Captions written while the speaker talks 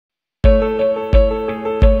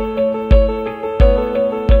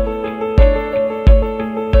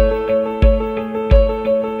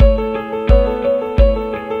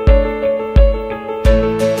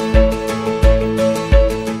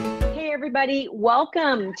everybody.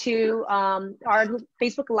 Welcome to our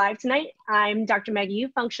Facebook Live tonight. I'm Dr. Maggie Yu,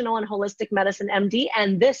 Functional and Holistic Medicine MD,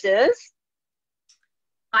 and this is...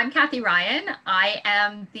 I'm Kathy Ryan. I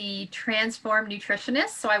am the Transform Nutritionist,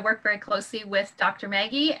 so I work very closely with Dr.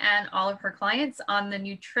 Maggie and all of her clients on the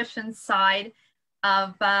nutrition side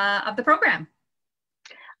of the program.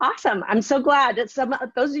 Awesome. I'm so glad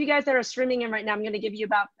that those of you guys that are streaming in right now, I'm going to give you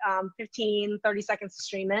about 15, 30 seconds to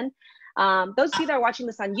stream in. Those of you that are watching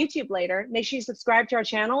this on YouTube later, make sure you subscribe to our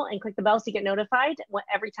channel and click the bells to get notified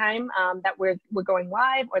every time that we're going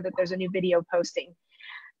live or that there's a new video posting.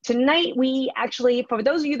 Tonight, we actually, for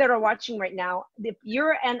those of you that are watching right now, if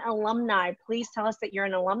you're an alumni, please tell us that you're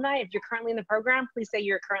an alumni. If you're currently in the program, please say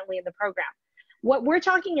you're currently in the program. What we're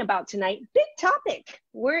talking about tonight, big topic,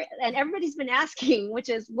 and everybody's been asking, which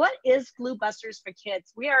is, what is Flu Busters for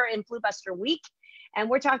kids? We are in Flu Buster week, and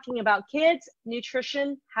we're talking about kids,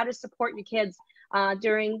 nutrition, how to support your kids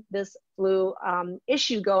during this flu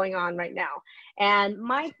issue going on right now. And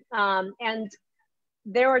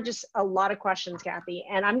there are just a lot of questions, Kathy,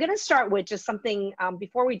 and I'm going to start with just something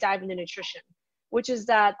before we dive into nutrition, which is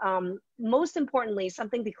that most importantly,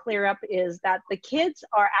 something to clear up is that the kids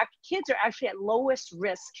are actually at lowest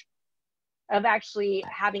risk of actually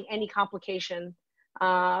having any complication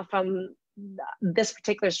from this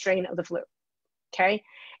particular strain of the flu. Okay,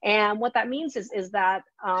 and what that means is that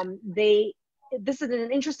this is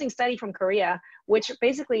an interesting study from Korea, which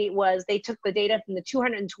basically was, they took the data from the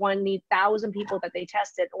 220,000 people that they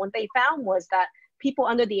tested. What they found was that people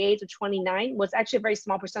under the age of 29 was actually a very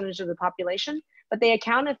small percentage of the population, but they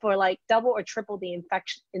accounted for like double or triple the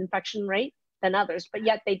infection rate than others, but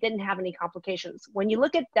yet they didn't have any complications. When you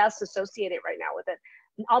look at deaths associated right now with it,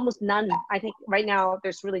 almost none. I think right now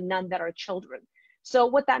there's really none that are children. So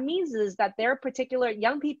what that means is that their particular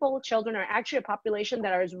young people, children, are actually a population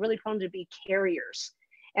that is really prone to be carriers.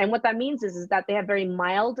 And what that means is that they have very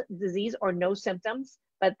mild disease or no symptoms,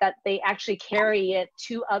 but that they actually carry it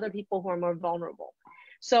to other people who are more vulnerable.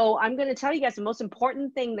 So I'm going to tell you guys the most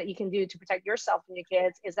important thing that you can do to protect yourself and your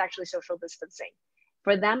kids is actually social distancing.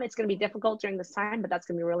 For them, it's going to be difficult during this time, but that's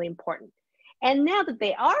going to be really important. And now that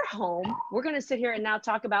they are home, we're going to sit here and now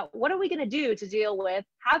talk about what are we going to do to deal with,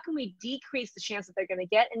 how can we decrease the chance that they're going to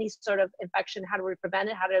get any sort of infection? How do we prevent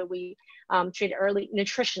it? How do we treat it early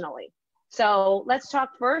nutritionally? So let's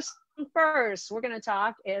talk first. We're going to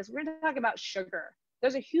talk about sugar.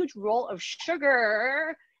 There's a huge role of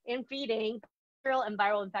sugar in feeding bacterial and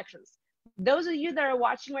viral infections. Those of you that are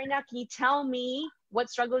watching right now, can you tell me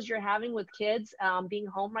what struggles you're having with kids being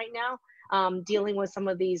home right now? Dealing with some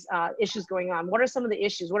of these issues going on. What are some of the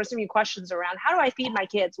issues? What are some of your questions around? How do I feed my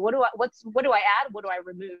kids? What do I add? What do I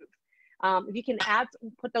remove? If you can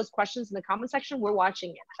put those questions in the comment section, we're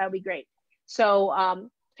watching it. That'd be great. So,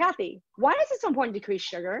 Kathy, why is it so important to decrease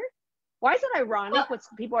sugar? Why is it ironic what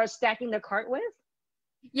people are stacking their cart with?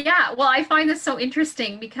 Yeah, well, I find this so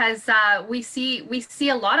interesting because we see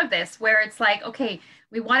a lot of this where it's like, okay,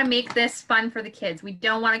 we want to make this fun for the kids. We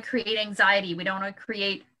don't want to create anxiety. We don't want to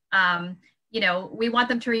create we want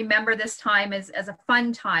them to remember this time as a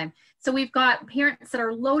fun time. So we've got parents that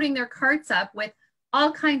are loading their carts up with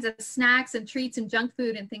all kinds of snacks and treats and junk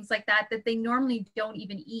food and things like that they normally don't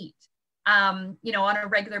even eat, on a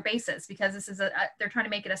regular basis, because this is they're trying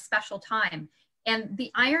to make it a special time. And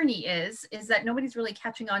the irony is that nobody's really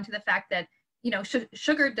catching on to the fact that,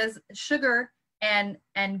 sugar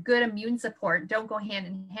and good immune support don't go hand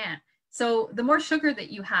in hand. So the more sugar that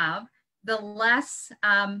you have, the less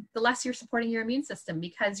you're supporting your immune system,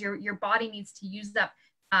 because your body needs to use up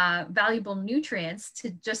valuable nutrients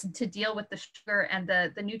to deal with the sugar and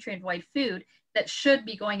the nutrient void food that should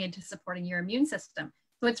be going into supporting your immune system.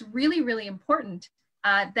 So it's really, really important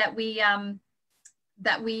that we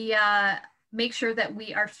make sure that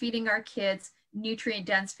we are feeding our kids nutrient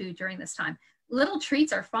dense food during this time. Little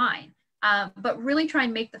treats are fine, but really try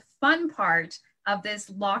and make the fun part of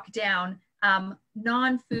this lockdown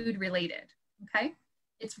non-food related. Okay,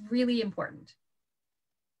 it's really important.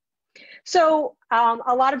 So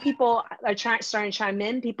a lot of people are starting to chime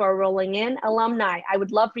in. People are rolling in. Alumni, I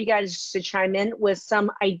would love for you guys to chime in with some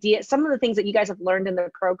ideas, some of the things that you guys have learned in the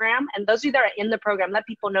program. And those of you that are in the program, let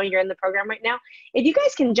people know you're in the program right now. If you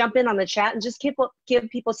guys can jump in on the chat and just give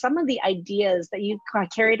people some of the ideas that you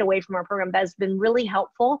carried away from our program that has been really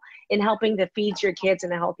helpful in helping to feed your kids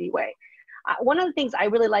in a healthy way. One of the things I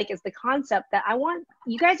really like is the concept that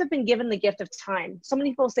you guys have been given the gift of time. So many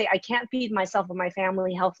people say, I can't feed myself and my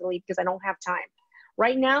family healthily because I don't have time.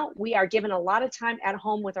 Right now, we are given a lot of time at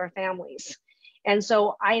home with our families. And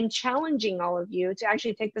so I am challenging all of you to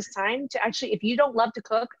actually take this time to actually, if you don't love to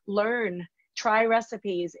cook, learn try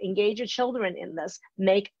recipes, engage your children in this,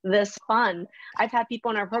 make this fun. I've had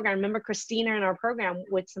people in our program, remember Christina in our program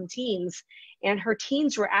with some teens, and her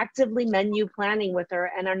teens were actively menu planning with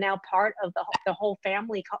her and are now part of the whole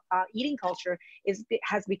family eating culture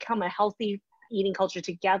has become a healthy eating culture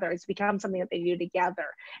together. It's become something that they do together.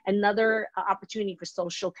 Another opportunity for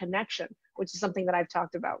social connection, which is something that I've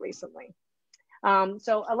talked about recently.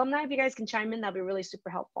 So alumni, if you guys can chime in, that'd be really super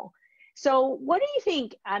helpful. So what do you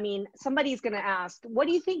think, I mean, somebody's gonna ask, what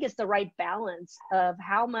do you think is the right balance of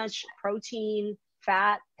how much protein,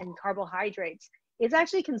 fat, and carbohydrates is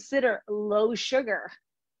actually considered low sugar?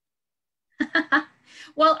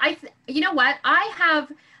 Well, you know what,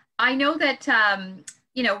 I know that,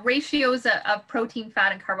 you know, ratios of protein,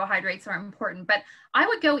 fat, and carbohydrates are important, but I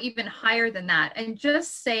would go even higher than that and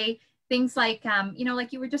just say things like, you know,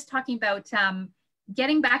 like you were just talking about,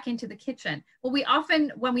 getting back into the kitchen. Well, we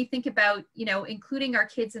often, when we think about, you know, including our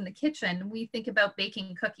kids in the kitchen, we think about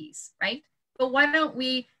baking cookies, right? But why don't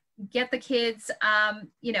we get the kids,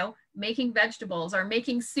 you know, making vegetables or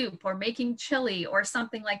making soup or making chili or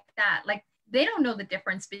something like that? Like, they don't know the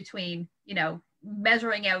difference between, you know,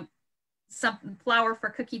 measuring out some flour for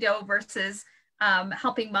cookie dough versus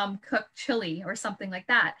helping mom cook chili or something like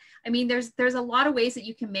that. I mean, there's a lot of ways that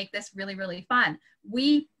you can make this really, really fun.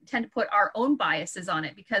 We tend to put our own biases on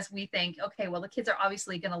it because we think, okay, well, the kids are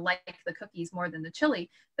obviously going to like the cookies more than the chili,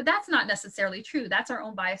 but that's not necessarily true. That's our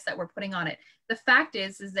own bias that we're putting on it. The fact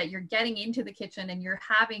is that you're getting into the kitchen and you're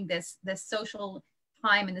having this social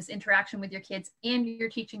time and this interaction with your kids, and you're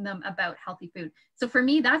teaching them about healthy food. So for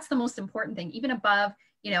me, that's the most important thing, even above,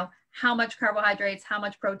 you know, how much carbohydrates, how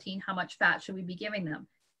much protein, how much fat should we be giving them?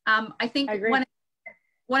 I think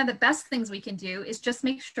one of the best things we can do is just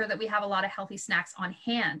make sure that we have a lot of healthy snacks on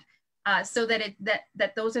hand, so that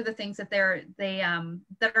that those are the things that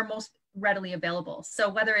that are most readily available. So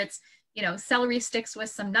whether it's, you know, celery sticks with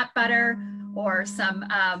some nut butter, or some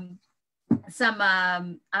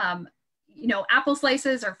you know, apple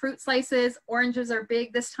slices or fruit slices. Oranges are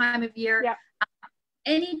big this time of year. Yep.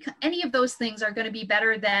 Any of those things are going to be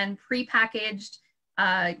better than prepackaged,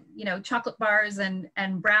 you know, chocolate bars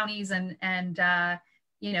and brownies and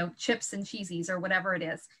you know, chips and cheesies or whatever it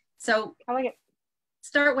is. So I like it.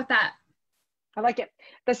 Start with that. I like it.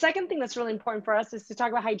 The second thing that's really important for us is to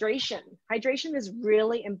talk about hydration. Hydration is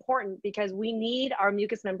really important because we need our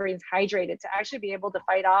mucous membranes hydrated to actually be able to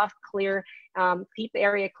fight off, clear, keep the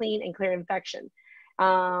area clean and clear infection.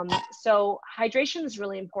 So hydration is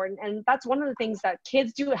really important. And that's one of the things that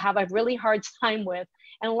kids do have a really hard time with.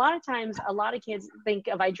 And a lot of times, a lot of kids think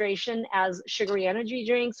of hydration as sugary energy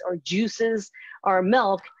drinks or juices or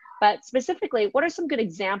milk. But specifically, what are some good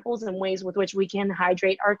examples and ways with which we can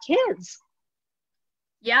hydrate our kids?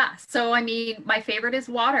 Yeah, so I mean, my favorite is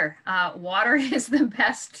water. Water is the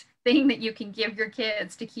best thing that you can give your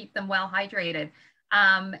kids to keep them well hydrated.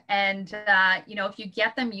 You know, if you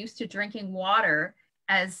get them used to drinking water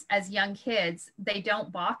as young kids, they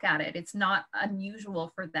don't balk at it. It's not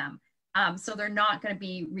unusual for them. So they're not going to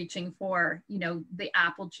be reaching for, you know, the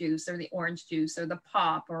apple juice or the orange juice or the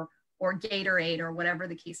pop or Gatorade or whatever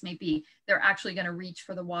the case may be. They're actually going to reach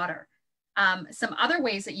for the water. Some other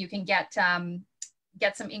ways that you can get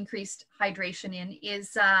some increased hydration in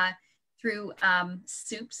is through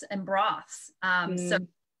soups and broths. So,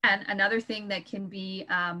 and another thing that can be,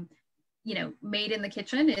 you know, made in the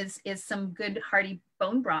kitchen is some good hearty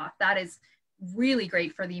bone broth. That is really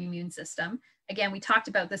great for the immune system. Again, we talked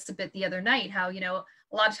about this a bit the other night, how, you know,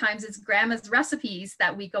 a lot of times it's grandma's recipes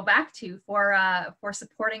that we go back to for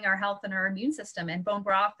supporting our health and our immune system, and bone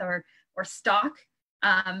broth or stock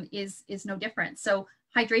is no different. So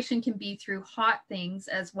hydration can be through hot things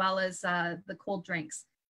as well as the cold drinks.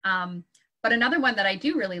 But another one that I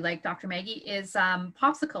do really like, Dr. Maggie, is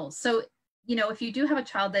popsicles. So, you know, if you do have a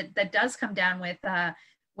child that does come down with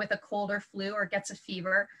a cold or flu or gets a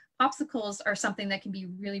fever, popsicles are something that can be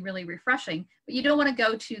really, really refreshing, but you don't want to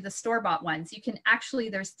go to the store-bought ones. You can actually,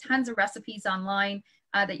 there's tons of recipes online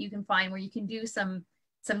that you can find where you can do some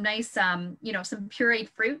nice, you know, some pureed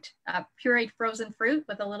fruit, pureed frozen fruit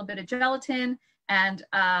with a little bit of gelatin and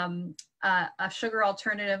a sugar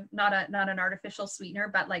alternative, not an artificial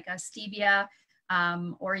sweetener, but like a stevia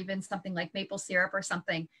or even something like maple syrup or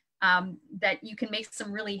something, that you can make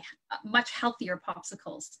some really much healthier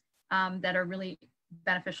popsicles that are really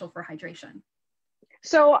beneficial for hydration.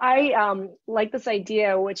 So I like this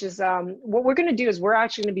idea, which is what we're going to do is we're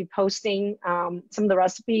actually going to be posting some of the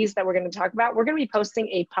recipes that we're going to talk about. We're going to be posting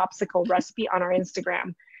a popsicle recipe on our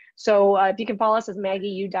Instagram. So if you can follow us as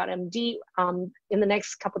maggieyu.md, in the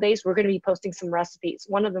next couple of days, we're going to be posting some recipes.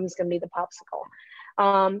 One of them is going to be the popsicle.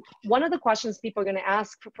 One of the questions people are going to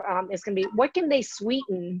ask is going to be, what can they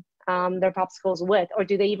sweeten their popsicles with, or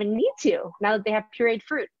do they even need to now that they have pureed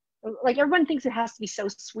fruit? Like everyone thinks it has to be so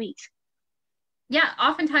sweet. Yeah,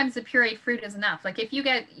 oftentimes the pureed fruit is enough. Like if you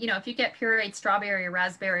get, if you get pureed strawberry or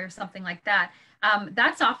raspberry or something like that,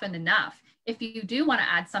 that's often enough. If you do want to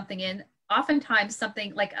add something in, oftentimes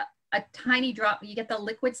something like a tiny drop, you get the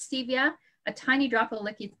liquid stevia, a tiny drop of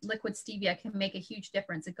liquid stevia can make a huge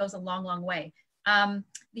difference. It goes a long, long way.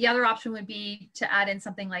 The other option would be to add in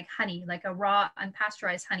something like honey, like a raw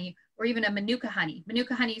unpasteurized honey, or even a Manuka honey.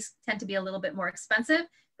 Manuka honeys tend to be a little bit more expensive,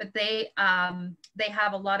 but they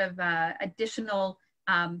have a lot of additional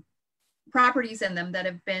properties in them that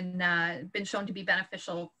have been shown to be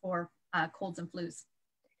beneficial for colds and flus.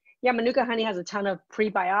 Yeah, Manuka honey has a ton of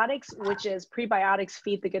prebiotics, which is prebiotics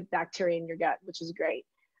feed the good bacteria in your gut, which is great.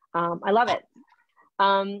 I love it.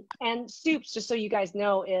 And soups, just so you guys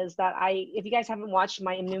know, is that if you guys haven't watched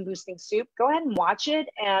my immune boosting soup, go ahead and watch it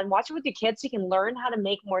with your kids so you can learn how to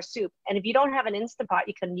make more soup. And if you don't have an Instant Pot,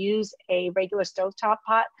 you can use a regular stovetop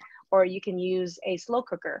pot, or you can use a slow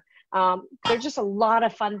cooker. There's just a lot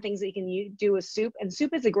of fun things that you can do with soup, and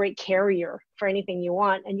soup is a great carrier for anything you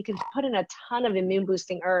want. And you can put in a ton of immune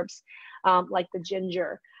boosting herbs, like the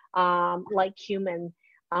ginger, like cumin,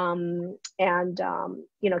 and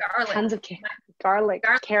garlic. Tons of garlic,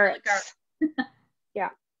 carrots. Yeah,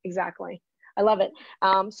 exactly. I love it.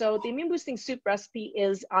 So the immune boosting soup recipe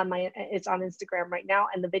is it's on Instagram right now,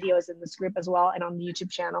 and the video is in this group as well and on the YouTube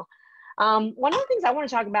channel. One of the things I want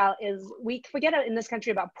to talk about is we forget in this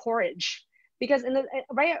country about porridge, because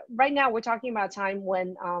right now we're talking about a time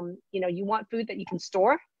when you want food that you can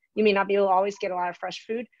store. You may not be able to always get a lot of fresh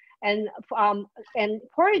food, and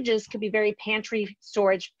porridges could be very pantry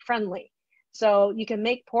storage friendly. So you can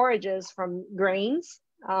make porridges from grains,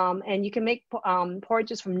 and you can make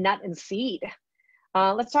porridges from nut and seed.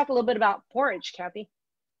 Let's talk a little bit about porridge, Kathy.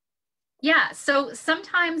 Yeah, so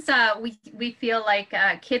sometimes we feel like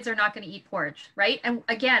kids are not going to eat porridge, right? And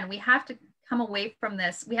again, we have to come away from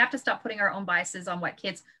this. We have to stop putting our own biases on what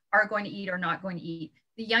kids are going to eat or not going to eat.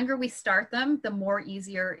 The younger we start them, the more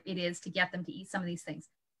easier it is to get them to eat some of these things.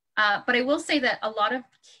 But I will say that a lot of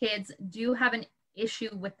kids do have an issue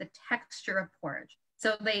with the texture of porridge.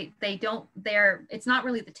 So it's not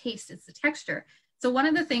really the taste, it's the texture. So one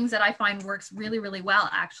of the things that I find works really, really well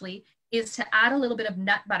actually is to add a little bit of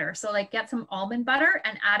nut butter. So like get some almond butter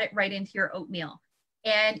and add it right into your oatmeal.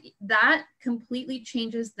 And that completely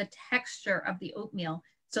changes the texture of the oatmeal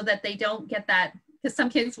so that they don't get that, because some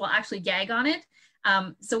kids will actually gag on it.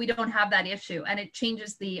 So we don't have that issue. And it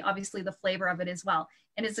changes obviously the flavor of it as well.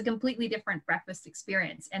 And it's a completely different breakfast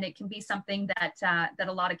experience. And it can be something that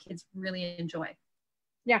a lot of kids really enjoy.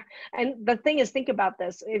 Yeah. And the thing is, think about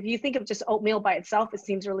this. If you think of just oatmeal by itself, it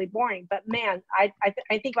seems really boring. But man, I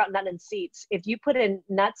think about nut and seeds. If you put in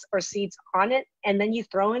nuts or seeds on it, and then you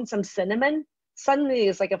throw in some cinnamon, suddenly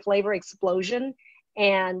it's like a flavor explosion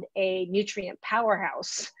and a nutrient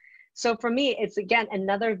powerhouse. So for me, it's again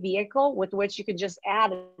another vehicle with which you could just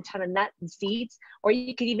add a ton of nuts and seeds, or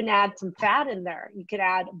you could even add some fat in there. You could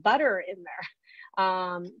add butter in there.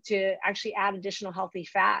 To actually add additional healthy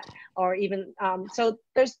fat, or even so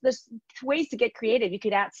there's ways to get creative. You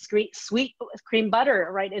could add sweet cream butter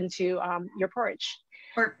right into your porridge.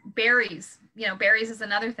 Or berries. Berries is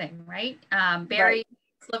another thing, right? Berries, right.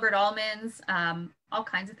 Slivered almonds, all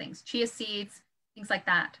kinds of things, chia seeds, things like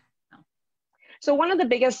that. So one of the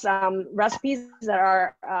biggest recipes that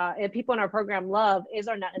our people in our program love is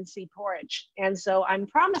our nut and seed porridge. And so I'm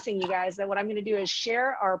promising you guys that what I'm going to do is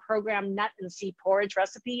share our program nut and seed porridge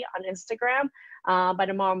recipe on Instagram by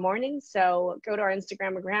tomorrow morning. So go to our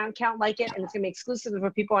Instagram account, like it, and it's going to be exclusive for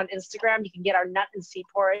people on Instagram. You can get our nut and seed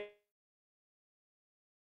porridge.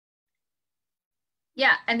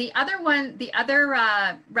 Yeah, and the other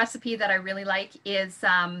recipe that I really like is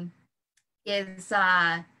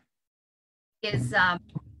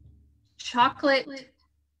chocolate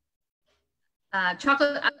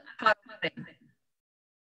avocado pudding.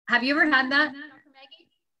 Have you ever had that, Dr. Maggie?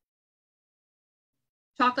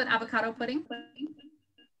 Chocolate avocado pudding?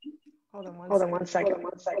 Hold on one second.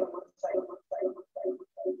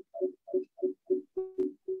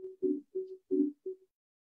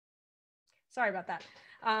 Sorry about that.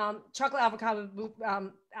 Chocolate avocado.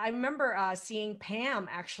 I remember seeing Pam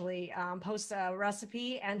actually post a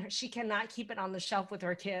recipe, and she cannot keep it on the shelf with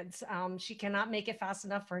her kids. She cannot make it fast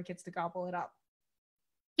enough for her kids to gobble it up.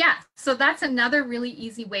 Yeah, so that's another really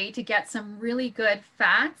easy way to get some really good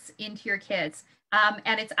fats into your kids.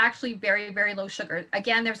 And it's actually very, very low sugar.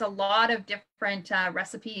 Again, there's a lot of different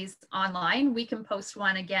recipes online. We can post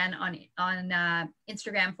one again on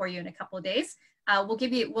Instagram for you in a couple of days.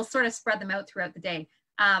 We'll sort of spread them out throughout the day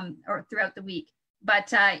or throughout the week.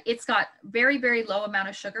 But it's got very, very low amount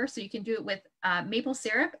of sugar. So you can do it with maple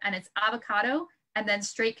syrup, and it's avocado and then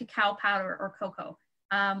straight cacao powder or cocoa.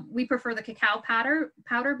 We prefer the cacao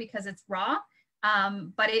powder because it's raw,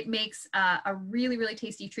 but it makes a really, really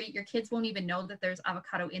tasty treat. Your kids won't even know that there's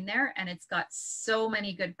avocado in there, and it's got so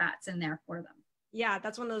many good fats in there for them. Yeah,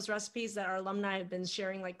 that's one of those recipes that our alumni have been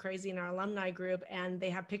sharing like crazy in our alumni group, and they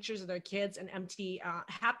have pictures of their kids and empty,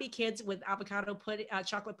 happy kids with avocado pudding,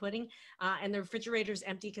 chocolate pudding, and the refrigerator's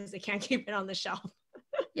empty because they can't keep it on the shelf.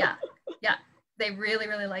 Yeah, they really,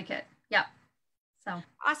 really like it. Yeah. So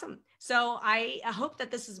awesome. So I hope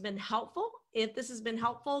that this has been helpful. If this has been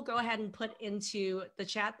helpful, go ahead and put into the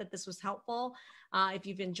chat that this was helpful. If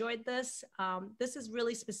you've enjoyed this, this is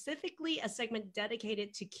really specifically a segment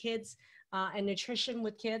dedicated to kids and nutrition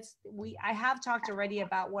with kids. I have talked already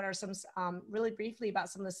about what are some, really briefly about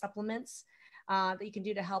some of the supplements that you can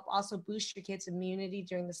do to help also boost your kids' immunity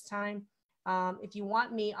during this time. If you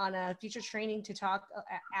want me on a future training to talk,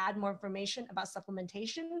 add more information about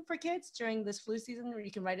supplementation for kids during this flu season, or you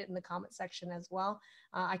can write it in the comment section as well.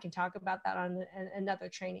 I can talk about that on another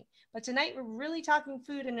training. But tonight we're really talking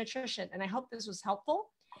food and nutrition, and I hope this was helpful.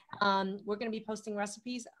 We're going to be posting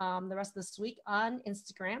recipes the rest of this week on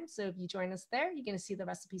Instagram. So if you join us there, you're going to see the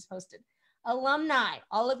recipes posted. Alumni,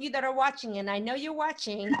 all of you that are watching, and I know you're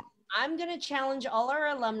watching, I'm going to challenge all our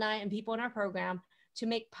alumni and people in our program to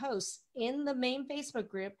make posts in the main Facebook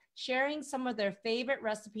group sharing some of their favorite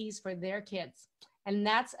recipes for their kids. And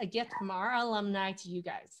that's a gift from our alumni to you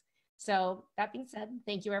guys. So that being said,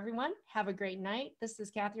 thank you, everyone. Have a great night. This is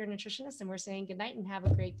Kathy, your nutritionist, and we're saying good night and have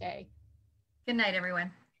a great day. Good night,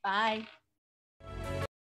 everyone. Bye.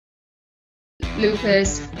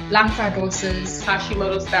 Lupus, lung fibrosis,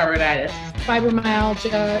 Hashimoto's thyroiditis,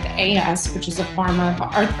 fibromyalgia, AS, which is a form of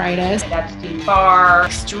arthritis, Epstein-Barr,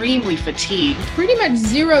 extremely fatigued, pretty much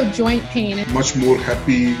zero joint pain. Much more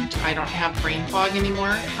happy. I don't have brain fog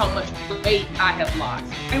anymore. how much weight I have lost.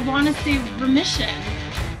 I want to say remission.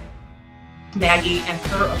 Maggie and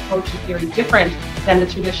her approach is very different than the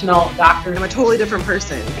traditional doctor. I'm a totally different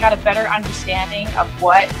person. I got a better understanding of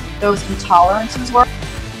what those intolerances were.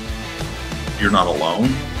 You're not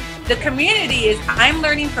alone. The community is, I'm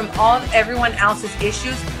learning from everyone else's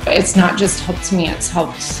issues. It's not just helped me, it's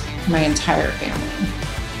helped my entire family.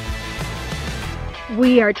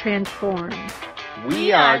 We are transformed.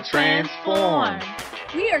 We are transformed.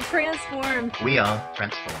 We are transformed. We are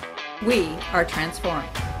transformed. We are transformed.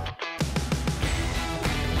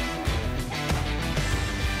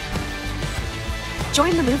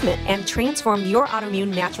 Join the movement and transform your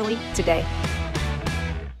autoimmune naturally today.